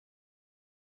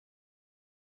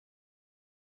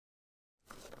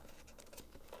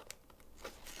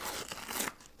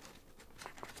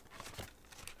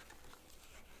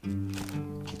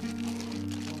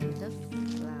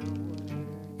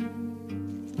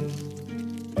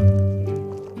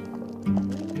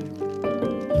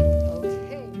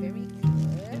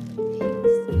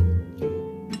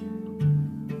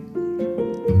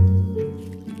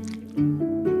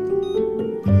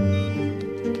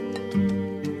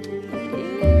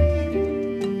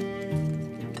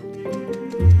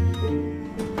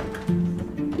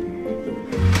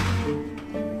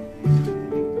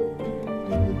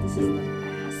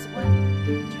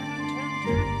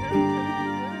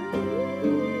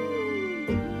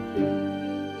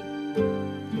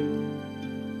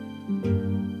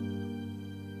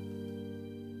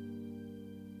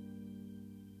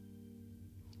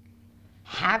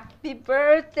Happy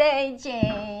birthday,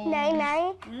 Jane. Nine,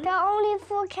 there are only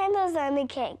 4 candles on the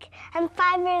cake. I'm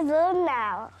 5 years old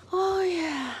now. Oh,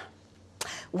 yeah.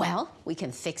 Well, we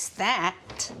can fix that.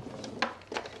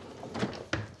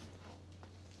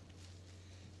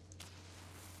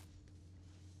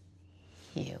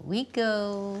 Here we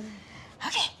go.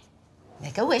 Okay,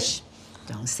 make a wish.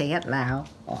 Don't say it loud,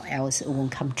 or else it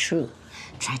won't come true.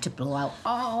 Try to blow out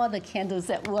all the candles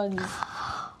at once.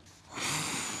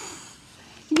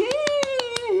 Yay!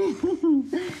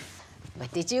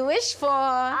 What did you wish for?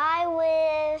 I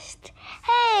wished.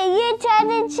 Hey, you tried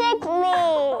to trick me.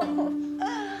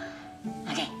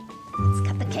 Okay, let's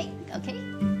cut the cake, okay?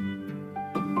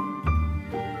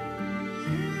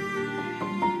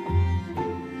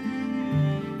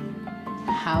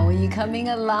 How are you coming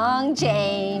along,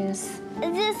 James?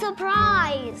 It's a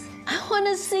surprise. I want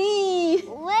to see.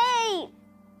 Wait.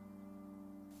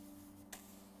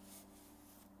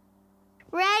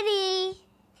 Ready.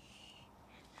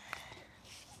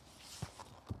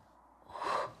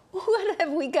 What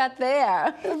have we got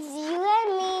there? It's you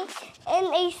and me in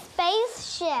a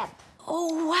spaceship.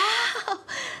 Oh, wow.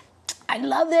 I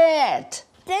love it.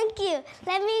 Thank you.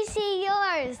 Let me see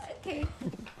yours. Okay.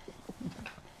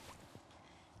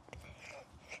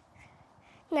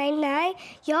 Nine,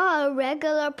 you're a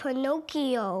regular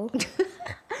Pinocchio.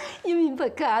 You mean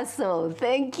Picasso.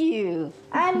 Thank you.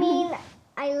 I mean,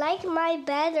 I like mine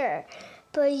better,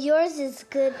 but yours is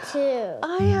good too.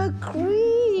 I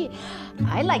agree.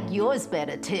 I like yours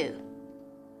better, too.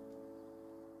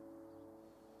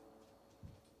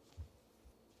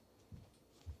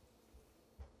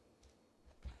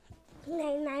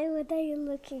 Nine, what are you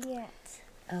looking at?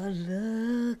 Oh,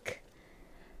 look.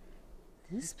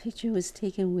 This picture was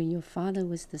taken when your father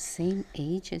was the same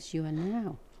age as you are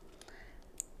now.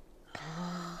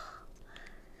 Oh,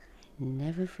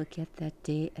 never forget that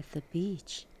day at the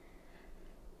beach.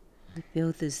 We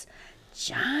built this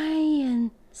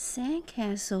giant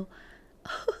sandcastle.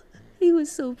 Oh, he was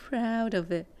so proud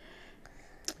of it.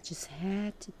 I just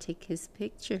had to take his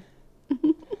picture.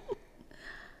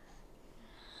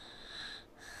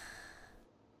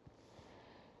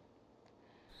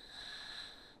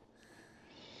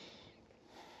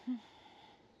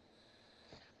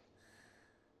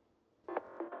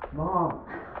 Mom,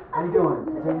 how you doing?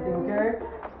 Is everything okay?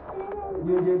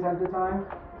 You and James had a good time?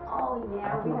 Oh,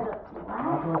 yeah, we had a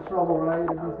Not too much trouble, right?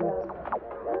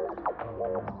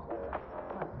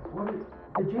 What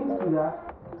did James do that?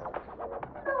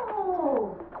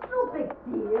 No, no big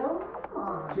deal. Come on.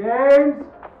 James,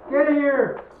 get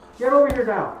here! Get over here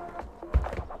now!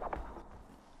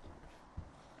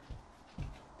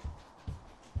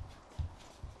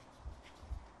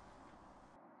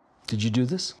 Did you do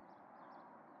this?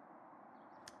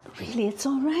 Really, it's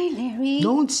all right, Larry.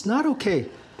 No, it's not okay.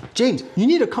 James, you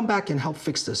need to come back and help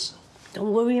fix this.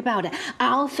 Don't worry about it.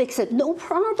 I'll fix it. No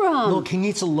problem. Look, he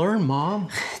needs to learn, Mom.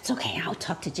 It's okay. I'll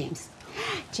talk to James.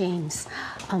 James,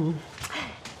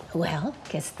 well,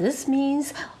 guess this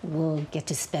means we'll get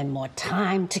to spend more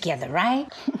time together,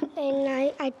 right?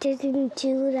 Nine, I didn't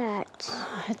do that.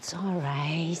 Oh, it's all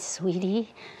right,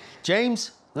 sweetie.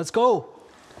 James, let's go.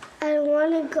 I don't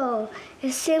want to go.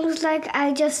 It seems like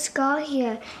I just got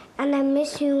here, and I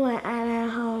miss you when I'm at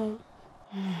home.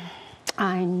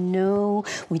 I know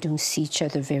we don't see each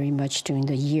other very much during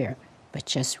the year, but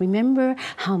just remember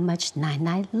how much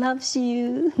Nai loves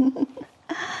you.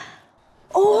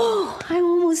 Oh, I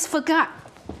almost forgot.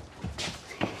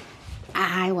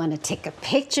 I want to take a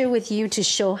picture with you to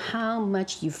show how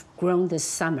much you've grown this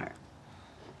summer.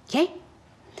 Okay?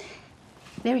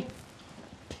 Larry.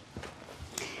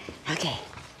 Okay.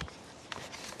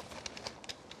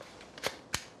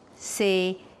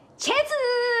 Say, 茄子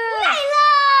来了!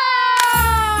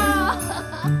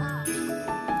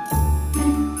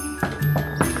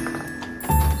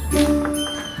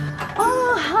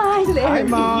 Oh, hi, Larry. Hi,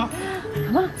 Ma.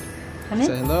 Come on, come in.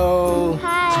 Say hello.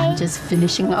 Hi. I'm just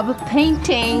finishing up a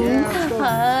painting. Yeah, let's go.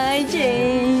 Hi,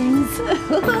 James.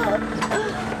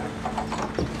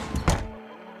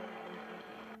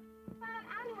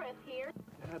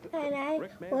 Nine,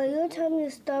 will you tell me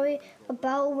a story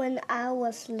about when I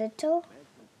was little?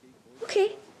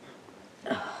 Okay.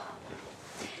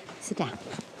 Sit down.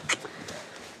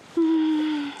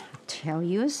 I'll tell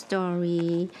you a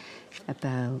story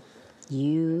about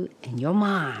you and your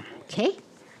mom, okay?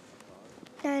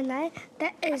 Nine,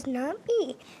 that is not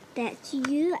me. That's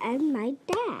you and my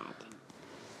dad.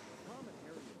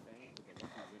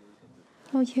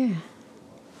 Oh, yeah.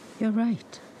 You're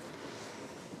right.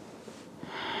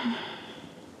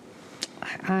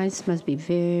 Our eyes must be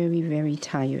very, very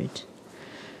tired.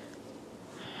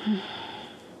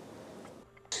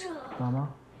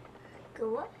 Mama,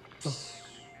 Go.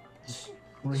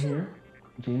 we're here.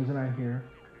 James and I are here.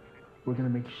 We're gonna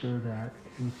make sure that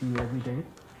we see you every day.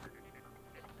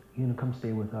 You're gonna come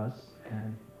stay with us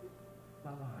and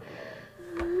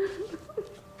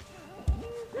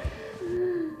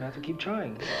we have to keep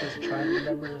trying. Just try to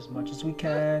remember as much as we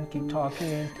can. Keep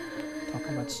talking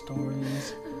about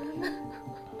stories.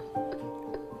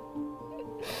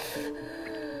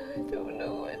 I don't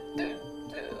know what to do.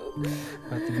 We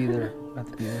have to be there. We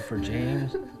have to be there for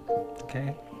James.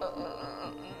 Okay?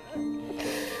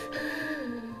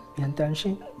 你很担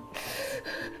心?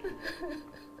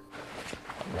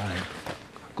 Alright.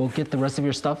 Go get the rest of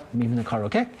your stuff. Meet me in the car,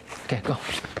 okay? Okay, go.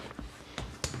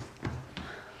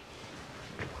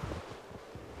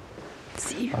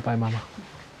 See you. Bye-bye, Mama.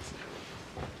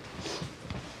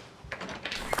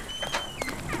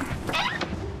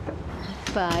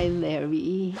 Bye,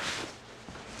 Larry.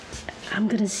 I'm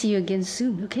gonna see you again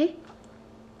soon, okay?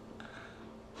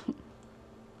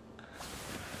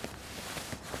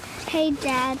 Hey,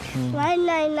 Dad. Why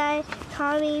Nai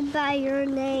call me by your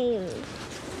name?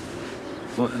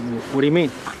 What do you mean?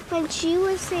 When she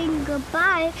was saying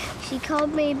goodbye, she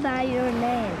called me by your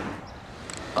name.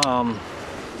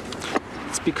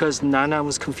 It's because Nana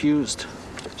was confused.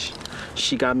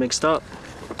 She got mixed up.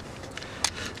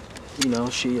 You know,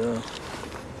 she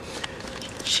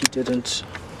didn't.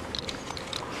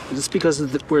 It's because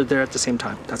we're there at the same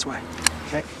time. That's why.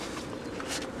 Okay.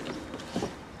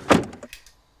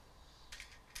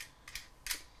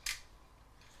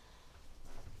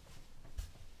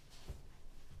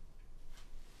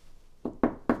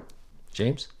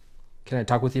 James, can I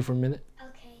talk with you for a minute?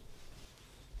 Okay.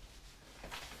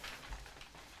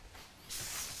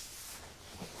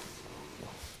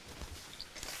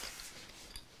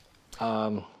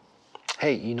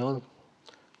 Hey, you know,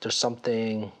 there's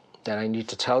something that I need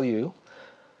to tell you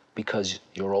because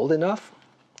you're old enough,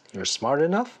 you're smart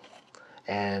enough,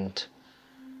 and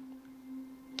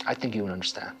I think you would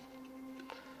understand.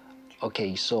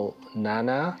 Okay, so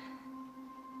Nana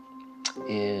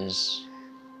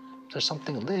there's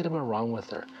something a little bit wrong with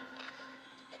her.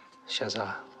 She has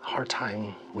a hard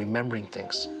time remembering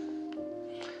things.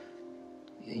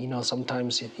 You know,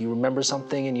 sometimes you remember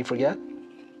something and you forget.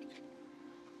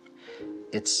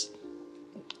 It's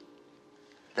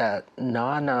that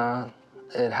Nana,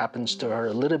 it happens to her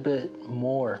a little bit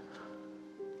more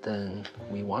than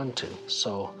we want to.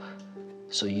 So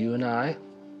you and I,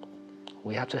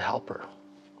 we have to help her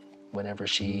whenever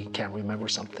she can't remember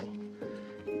something.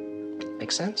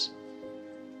 Make sense?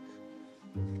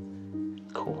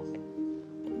 Cool.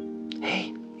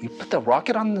 Hey, you put the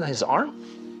rocket on his arm?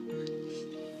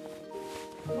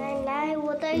 Nai,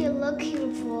 what are you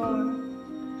looking for?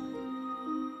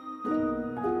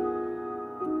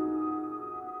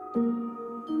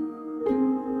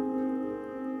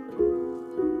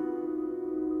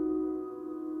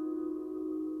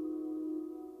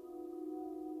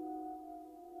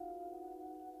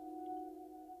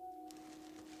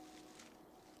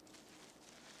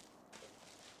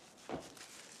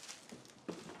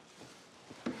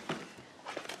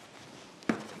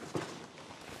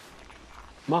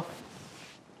 Mom,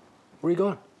 where are you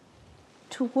going?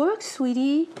 To work,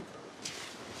 sweetie.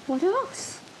 What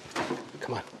else?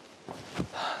 Come on.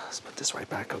 Let's put this right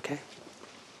back, okay?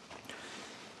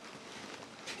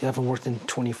 You haven't worked in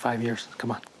 25 years.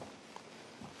 Come on.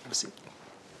 Have a seat.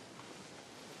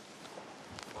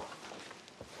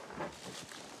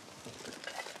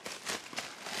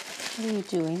 What are you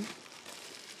doing?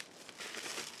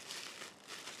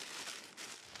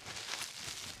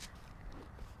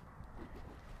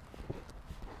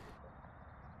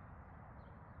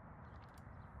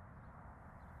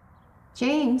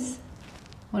 James,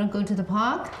 want to go to the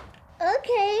park?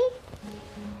 Okay.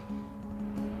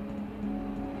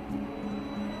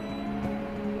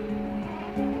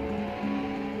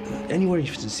 Anywhere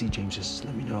you see James, just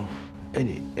let me know.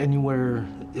 Anywhere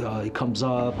it comes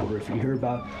up or if you hear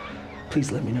about,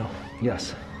 please let me know.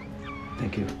 Yes.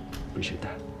 Thank you. Appreciate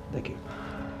that. Thank you.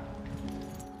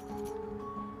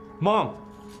 Mom,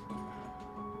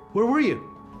 where were you?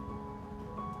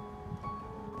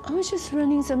 I was just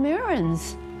running some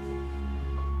errands.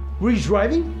 Were you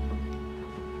driving?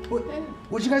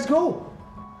 Where'd you guys go?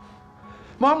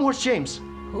 Mom, where's James?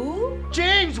 Who?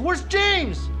 James, where's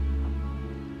James?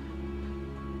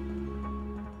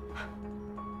 I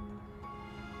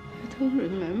don't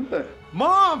remember.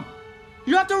 Mom,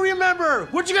 you have to remember.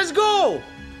 Where'd you guys go?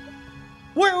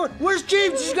 Where's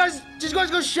James? Did you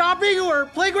guys go shopping or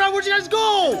playground? Where'd you guys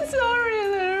go? Sorry,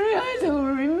 Larry, I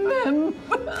don't remember.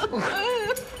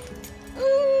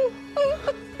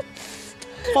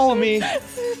 Follow me.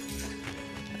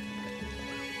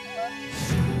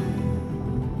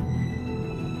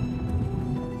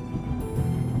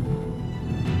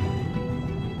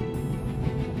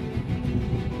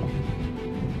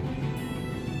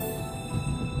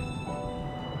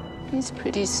 He's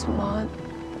pretty smart.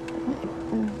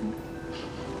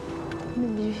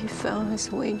 Maybe he found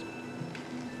his way.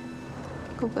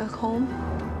 Go back home.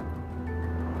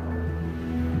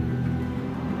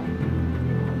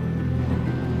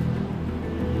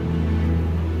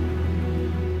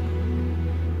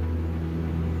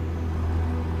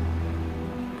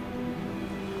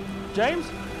 James?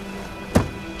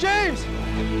 James!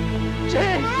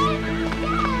 James!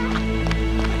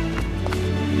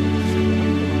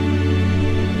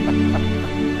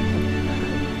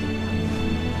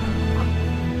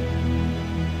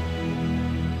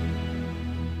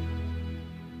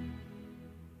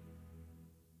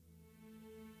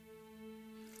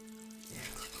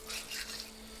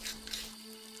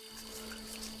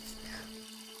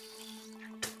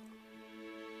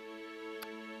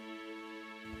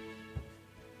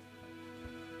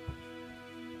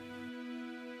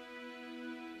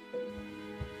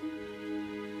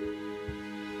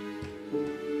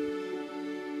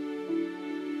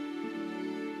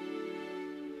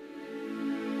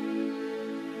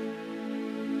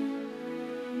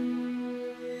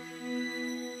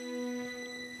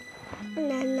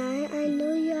 Nana, I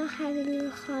know you're having a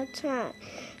hard time.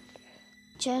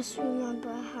 Just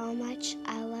remember how much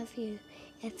I love you.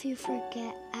 If you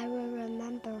forget, I will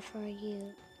remember for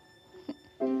you.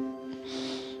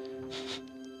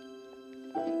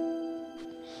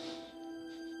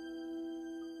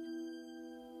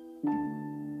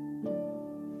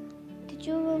 Did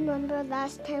you remember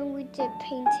last time we did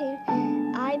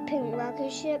painting? I paint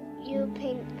rocket ship, you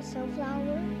paint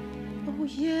sunflower. Oh,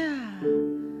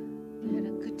 yeah.